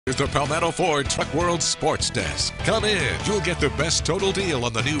Here's the Palmetto Ford Truck World Sports Desk. Come in. You'll get the best total deal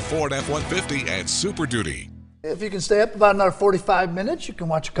on the new Ford F-150 and Super Duty. If you can stay up about another 45 minutes, you can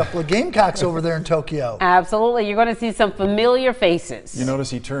watch a couple of Gamecocks over there in Tokyo. Absolutely. You're going to see some familiar faces. You notice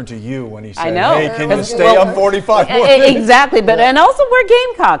he turned to you when he said, I know. hey, can you stay up 45 more minutes? Exactly. But and also we're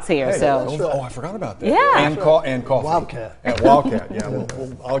Gamecocks here. Hey, so. I forgot about that. Yeah. And coffee. Wildcat. And Wildcat. Yeah,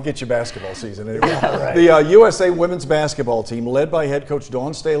 I'll get you basketball season anyway. Yeah, right. The USA women's basketball team, led by head coach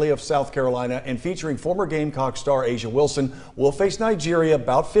Dawn Staley of South Carolina and featuring former Gamecock star Asia Wilson, will face Nigeria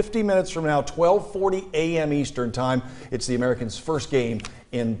about 50 minutes from now, 12:40 a.m. Eastern Time. It's the Americans' first game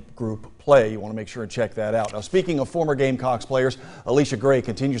in group play. You want to make sure and check that out. Now, speaking of former Gamecocks players, Alicia Gray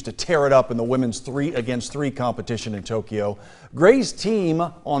continues to tear it up in the women's 3-against-3 competition in Tokyo. Gray's team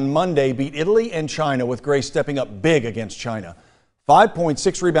on Monday beat Italy and China, with Gray stepping up big against China. 5 points,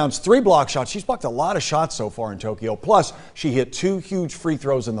 6 rebounds, 3 block shots. She's blocked a lot of shots so far in Tokyo. Plus, she hit 2 huge free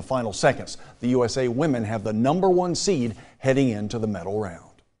throws in the final seconds. The USA women have the #1 seed heading into the medal round.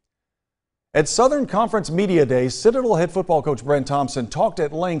 At Southern Conference Media Days, Citadel head football coach Brent Thompson talked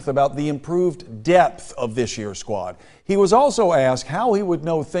at length about the improved depth of this year's squad. He was also asked how he would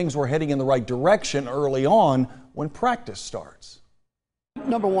know things were heading in the right direction early on when practice starts.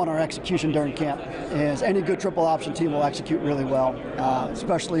 Number one, our execution during camp is any good triple option team will execute really well,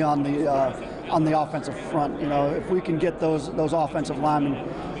 especially on the offensive front. You know, if we can get those offensive linemen,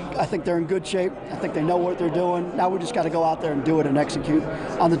 I think they're in good shape. I think they know what they're doing. Now we just got to go out there and do it and execute.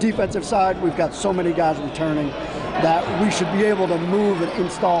 On the defensive side, we've got so many guys returning that we should be able to move and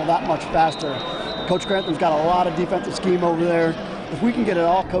install that much faster. Coach Grantham's got a lot of defensive scheme over there. If we can get it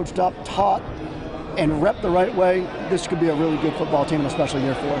all coached up, taught, and rep the right way, this could be a really good football team and a special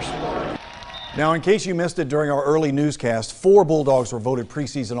year for us. Now, in case you missed it during our early newscast, 4 Bulldogs were voted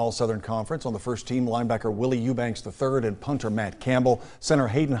preseason All-Southern Conference. On the first team, linebacker Willie Eubanks III and punter Matt Campbell, center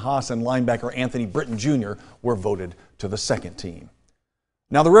Hayden Haas, and linebacker Anthony Britton Jr. were voted to the second team.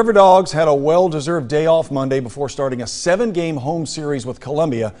 Now, the RiverDogs had a well-deserved day off Monday before starting a 7-game home series with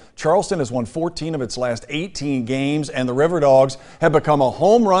Columbia. Charleston has won 14 of its last 18 games, and the RiverDogs have become a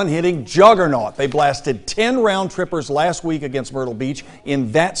home run hitting juggernaut. They blasted 10 round-trippers last week against Myrtle Beach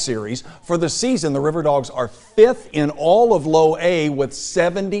in that series. For the season, the RiverDogs are 5th in all of Low A with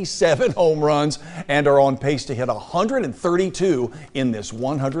 77 home runs and are on pace to hit 132 in this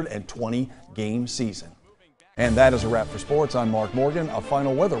 120-game season. And that is a wrap for sports. I'm Mark Morgan. A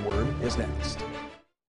final weather word is next.